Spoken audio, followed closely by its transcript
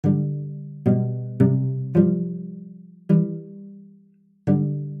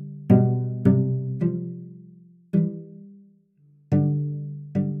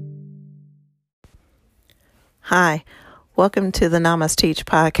Hi, welcome to the Namas Teach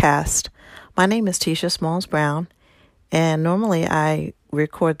podcast. My name is Tisha Smalls Brown, and normally I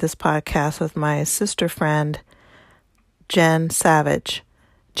record this podcast with my sister friend, Jen Savage.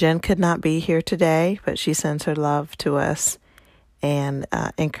 Jen could not be here today, but she sends her love to us and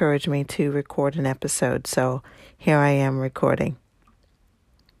encouraged me to record an episode, so here I am recording.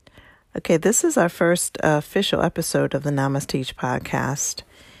 Okay, this is our first official episode of the Namas Teach podcast.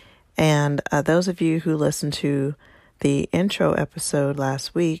 And those of you who listened to the intro episode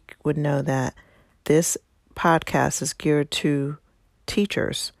last week would know that this podcast is geared to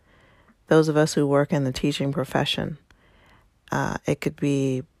teachers, those of us who work in the teaching profession. It could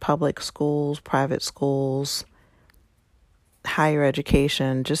be public schools, private schools, higher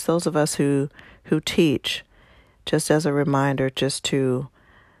education, just those of us who teach, just as a reminder, just to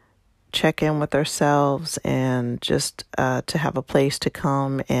check in with ourselves and just to have a place to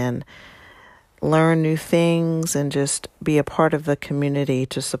come and learn new things and just be a part of the community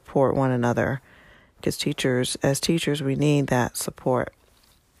to support one another. Because as teachers, we need that support.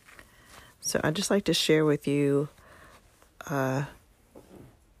 So I'd just like to share with you a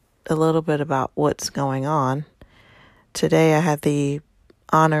little bit about what's going on. Today I had the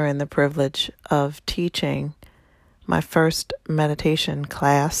honor and the privilege of teaching my first meditation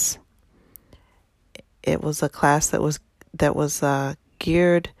class. It was a class that was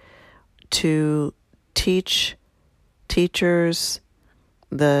geared to teach teachers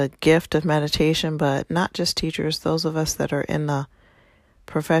the gift of meditation, but not just teachers, those of us that are in the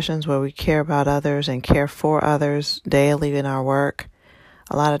professions where we care about others and care for others daily in our work.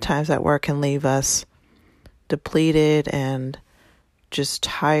 A lot of times that work can leave us depleted and just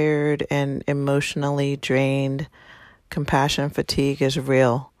tired and emotionally drained. Compassion fatigue is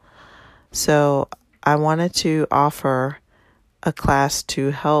real. So I wanted to offer a class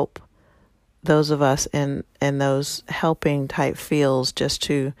to help those of us in those helping type fields, just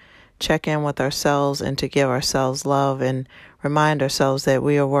to check in with ourselves and to give ourselves love and remind ourselves that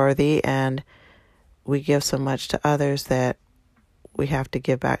we are worthy and we give so much to others that we have to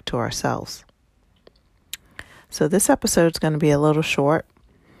give back to ourselves. So this episode is going to be a little short,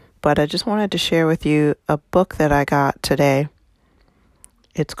 but I just wanted to share with you a book that I got today.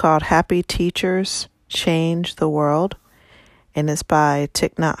 It's called Happy Teachers Change the World, and it's by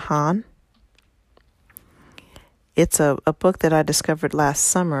Thich Nhat Hanh. It's a book that I discovered last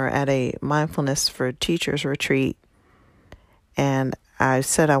summer at a Mindfulness for Teachers retreat, and I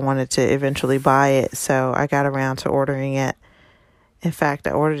said I wanted to eventually buy it, so I got around to ordering it. In fact,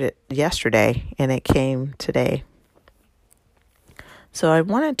 I ordered it yesterday, and it came today. So I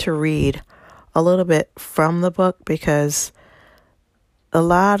wanted to read a little bit from the book because a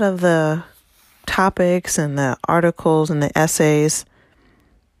lot of the topics and the articles and the essays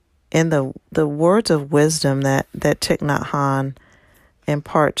and the words of wisdom that Thich Nhat Hanh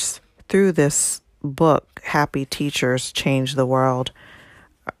imparts through this book, Happy Teachers Change the World,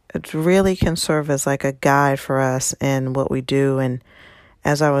 it really can serve as like a guide for us in what we do. And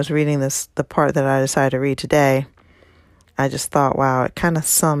as I was reading the part that I decided to read today, I just thought, wow, it kind of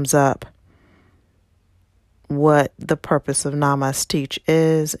sums up what the purpose of Namas Teach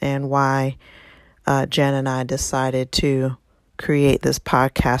is and why Jen and I decided to create this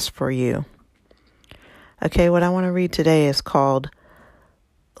podcast for you. Okay, what I want to read today is called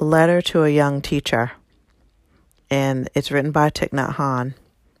Letter to a Young Teacher, and it's written by Thich Nhat Hanh.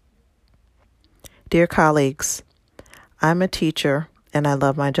 Dear colleagues, I'm a teacher and I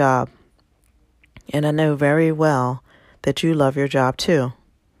love my job, and I know very well that you love your job too.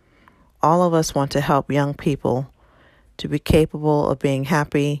 All of us want to help young people to be capable of being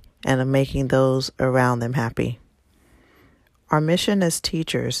happy and of making those around them happy. Our mission as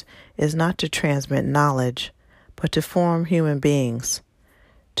teachers is not to transmit knowledge, but to form human beings,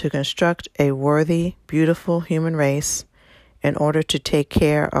 to construct a worthy, beautiful human race in order to take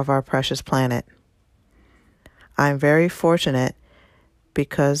care of our precious planet. I'm very fortunate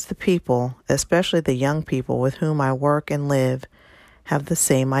because the people, especially the young people with whom I work and live, have the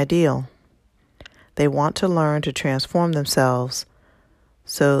same ideal. They want to learn to transform themselves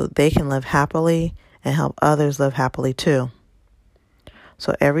so they can live happily and help others live happily too.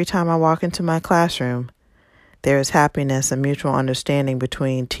 So every time I walk into my classroom, there is happiness and mutual understanding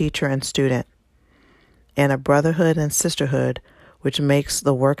between teacher and student, and a brotherhood and sisterhood which makes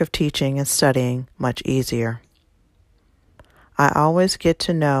the work of teaching and studying much easier. I always get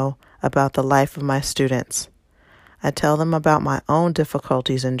to know about the life of my students. I tell them about my own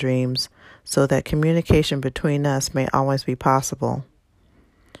difficulties and dreams so that communication between us may always be possible.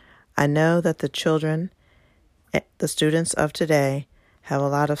 I know that the students of today, have a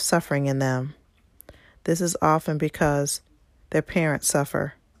lot of suffering in them. This is often because their parents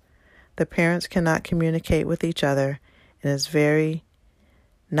suffer. The parents cannot communicate with each other, and it's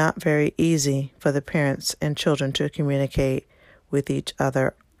not very easy for the parents and children to communicate with each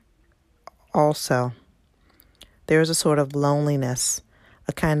other also. There is a sort of loneliness,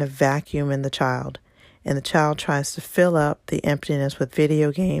 a kind of vacuum in the child, and the child tries to fill up the emptiness with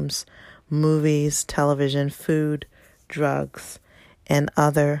video games, movies, television, food, drugs, and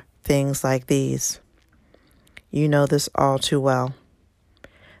other things like these. You know this all too well.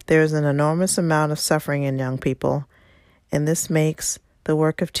 There is an enormous amount of suffering in young people, and this makes the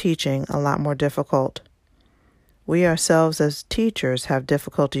work of teaching a lot more difficult. We ourselves as teachers have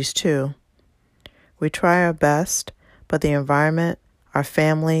difficulties too. We try our best, but the environment, our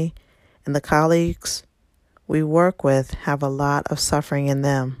family, and the colleagues we work with have a lot of suffering in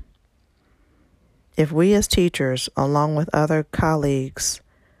them. If we as teachers, along with other colleagues,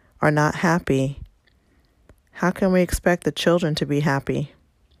 are not happy, how can we expect the children to be happy?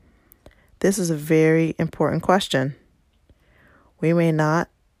 This is a very important question. We may not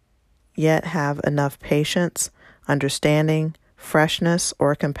yet have enough patience, understanding, freshness,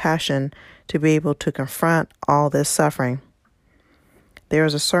 or compassion to be able to confront all this suffering. There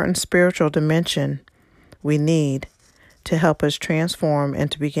is a certain spiritual dimension we need to help us transform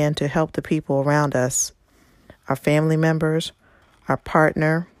and to begin to help the people around us, our family members, our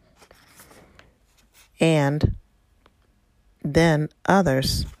partner, and then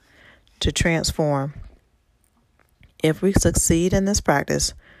others to transform. If we succeed in this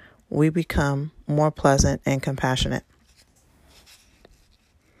practice, we become more pleasant and compassionate.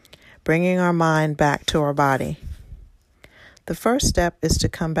 Bringing our mind back to our body. The first step is to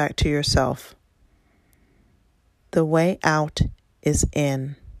come back to yourself. The way out is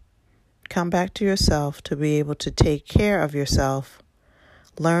in. Come back to yourself to be able to take care of yourself.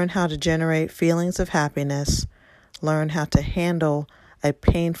 Learn how to generate feelings of happiness. Learn how to handle a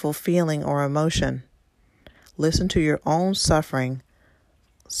painful feeling or emotion. Listen to your own suffering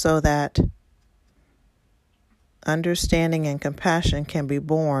so that understanding and compassion can be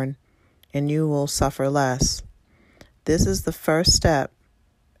born and you will suffer less. This is the first step,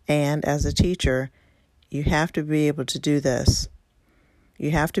 and as a teacher, you have to be able to do this.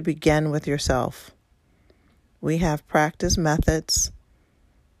 You have to begin with yourself. We have practice methods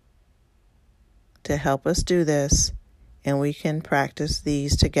to help us do this, and we can practice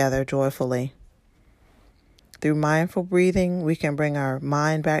these together joyfully. Through mindful breathing, we can bring our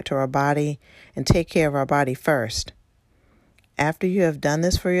mind back to our body and take care of our body first. After you have done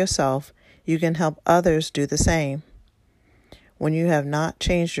this for yourself, you can help others do the same. When you have not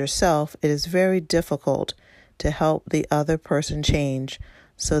changed yourself, it is very difficult to help the other person change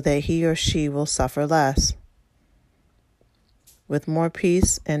so that he or she will suffer less. With more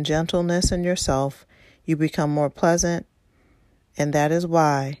peace and gentleness in yourself, you become more pleasant, and that is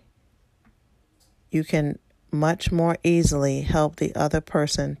why you can much more easily help the other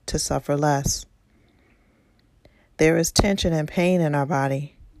person to suffer less. There is tension and pain in our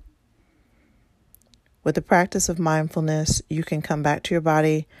body. With the practice of mindfulness, you can come back to your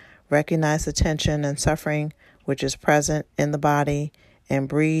body, recognize the tension and suffering which is present in the body, and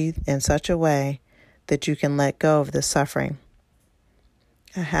breathe in such a way that you can let go of the suffering.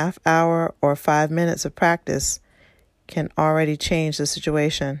 A half hour or 5 minutes of practice can already change the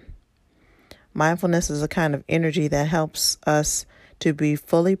situation. Mindfulness is a kind of energy that helps us to be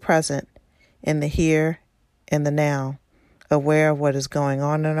fully present in the here and the now, aware of what is going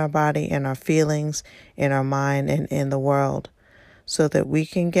on in our body, in our feelings, in our mind, and in the world, so that we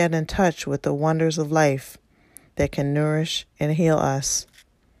can get in touch with the wonders of life that can nourish and heal us.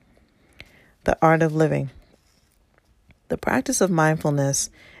 The art of living. The practice of mindfulness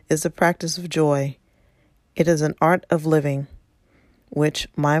is the practice of joy. It is an art of living, which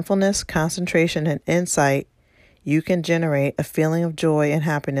mindfulness, concentration, and insight, you can generate a feeling of joy and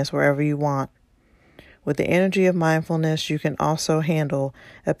happiness wherever you want. With the energy of mindfulness, you can also handle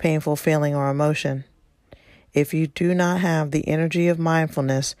a painful feeling or emotion. If you do not have the energy of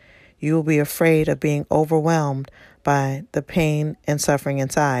mindfulness, you will be afraid of being overwhelmed by the pain and suffering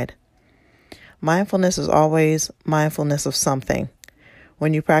inside. Mindfulness is always mindfulness of something.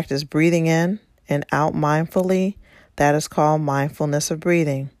 When you practice breathing in and out mindfully, that is called mindfulness of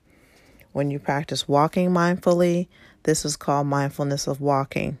breathing. When you practice walking mindfully, this is called mindfulness of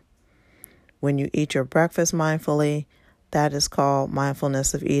walking. When you eat your breakfast mindfully, that is called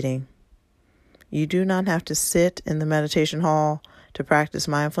mindfulness of eating. You do not have to sit in the meditation hall to practice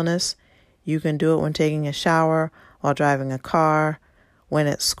mindfulness. You can do it when taking a shower, while driving a car, when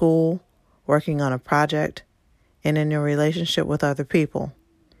at school, working on a project, and in your relationship with other people.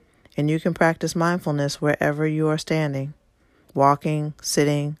 And you can practice mindfulness wherever you are standing, walking,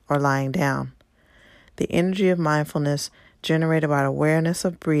 sitting, or lying down. The energy of mindfulness generated by awareness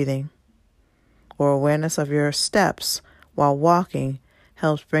of breathing or awareness of your steps while walking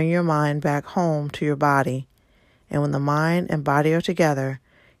helps bring your mind back home to your body. And when the mind and body are together,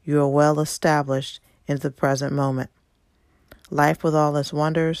 you are well established into the present moment. Life with all its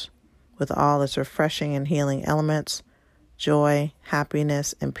wonders, with all its refreshing and healing elements, joy,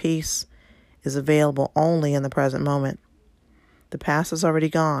 happiness, and peace is available only in the present moment. The past is already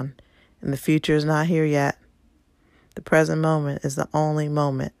gone, and the future is not here yet. The present moment is the only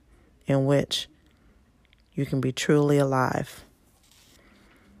moment in which you can be truly alive.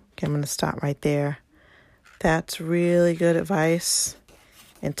 Okay, I'm going to stop right there. That's really good advice.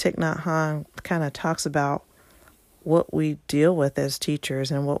 And Thich Nhat Hanh kind of talks about what we deal with as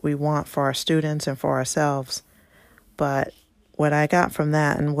teachers and what we want for our students and for ourselves. But what I got from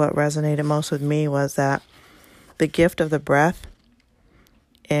that and what resonated most with me was that the gift of the breath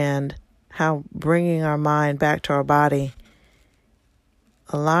and how bringing our mind back to our body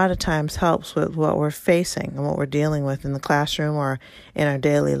a lot of times helps with what we're facing and what we're dealing with in the classroom or in our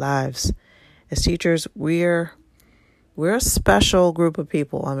daily lives. As teachers, we're a special group of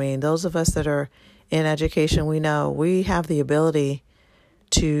people. I mean, those of us that are in education, we know we have the ability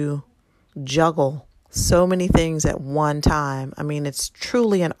to juggle so many things at one time. I mean, it's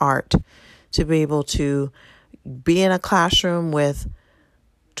truly an art to be able to be in a classroom with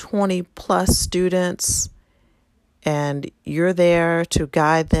 20 plus students, and you're there to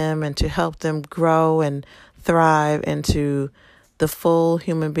guide them and to help them grow and thrive into the full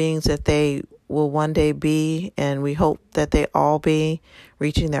human beings that they will one day be, and we hope that they all be,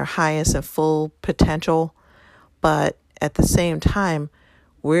 reaching their highest and full potential. But at the same time,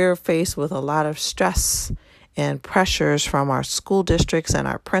 we're faced with a lot of stress and pressures from our school districts and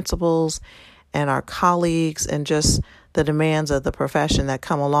our principals and our colleagues and just the demands of the profession that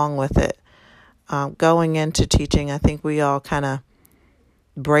come along with it. Going into teaching, I think we all kind of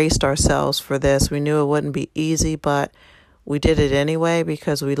braced ourselves for this. We knew it wouldn't be easy, but we did it anyway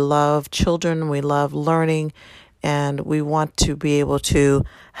because we love children, we love learning, and we want to be able to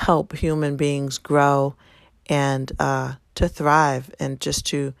help human beings grow and to thrive and just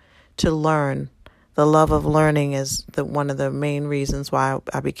to learn. The love of learning is one of the main reasons why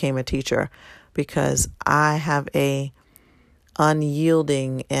I became a teacher, because I have a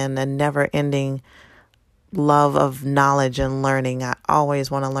unyielding and a never-ending love of knowledge and learning. I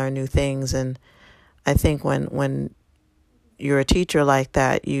always want to learn new things, and I think when you're a teacher like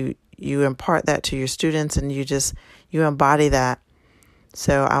that, you impart that to your students and you embody that.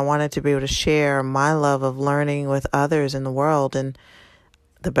 So I wanted to be able to share my love of learning with others in the world, and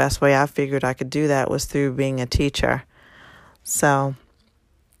the best way I figured I could do that was through being a teacher. So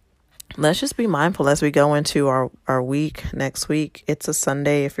let's just be mindful as we go into our week next week. It's a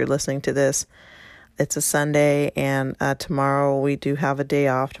Sunday if you're listening to this. It's a Sunday, and tomorrow we do have a day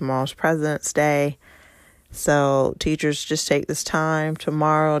off. Tomorrow's President's Day. So teachers, just take this time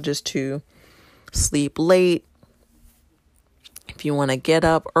tomorrow just to sleep late. If you want to get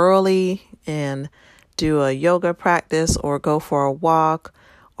up early and do a yoga practice or go for a walk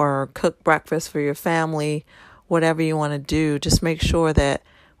or cook breakfast for your family, whatever you want to do, just make sure that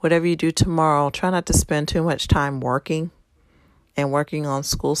whatever you do tomorrow, try not to spend too much time working on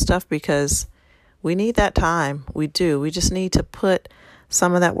school stuff, because we need that time. We do. We just need to put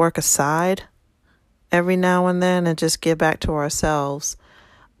some of that work aside every now and then and just get back to ourselves.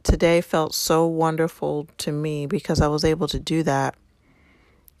 Today felt so wonderful to me because I was able to do that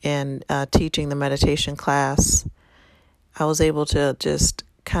in teaching the meditation class. I was able to just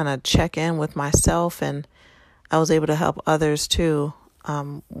kind of check in with myself, and I was able to help others too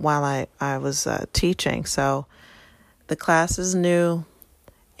while I was teaching. So the class is new,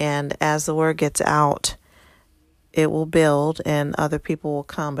 and as the word gets out, it will build and other people will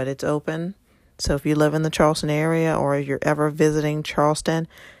come, but it's open. So if you live in the Charleston area or you're ever visiting Charleston,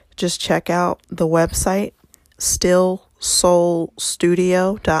 just check out the website,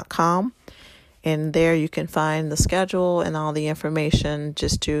 stillsoulstudio.com. And there you can find the schedule and all the information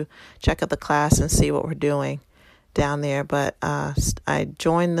just to check out the class and see what we're doing down there. But I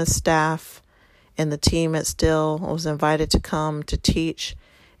joined the staff and the team at Still. I was invited to come to teach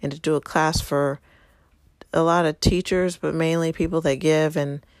and to do a class for a lot of teachers, but mainly people that give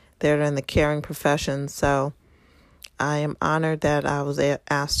and they're in the caring profession. So I am honored that I was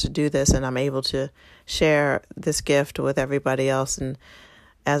asked to do this, and I'm able to share this gift with everybody else. And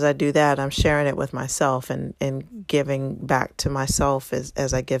as I do that, I'm sharing it with myself and giving back to myself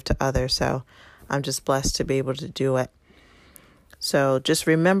as I give to others. So I'm just blessed to be able to do it. So just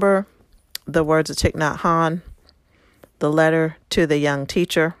remember the words of Thich Nhat Hanh, the letter to the young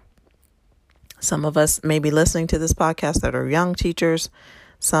teacher. Some of us may be listening to this podcast that are young teachers.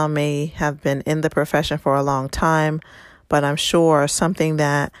 Some may have been in the profession for a long time, but I'm sure something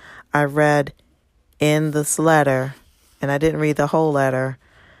that I read in this letter, and I didn't read the whole letter,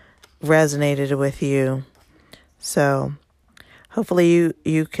 resonated with you. So hopefully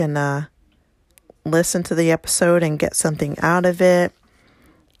you can listen to the episode and get something out of it,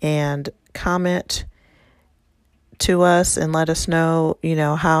 and comment to us and let us know,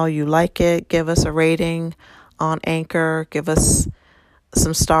 how you like it. Give us a rating on Anchor. Give us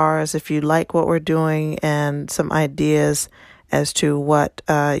some stars if you like what we're doing, and some ideas as to what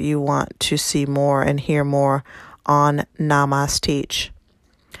you want to see more and hear more on Namas Teach.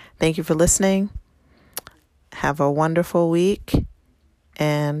 Thank you for listening. Have a wonderful week,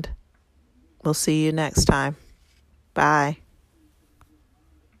 and we'll see you next time. Bye.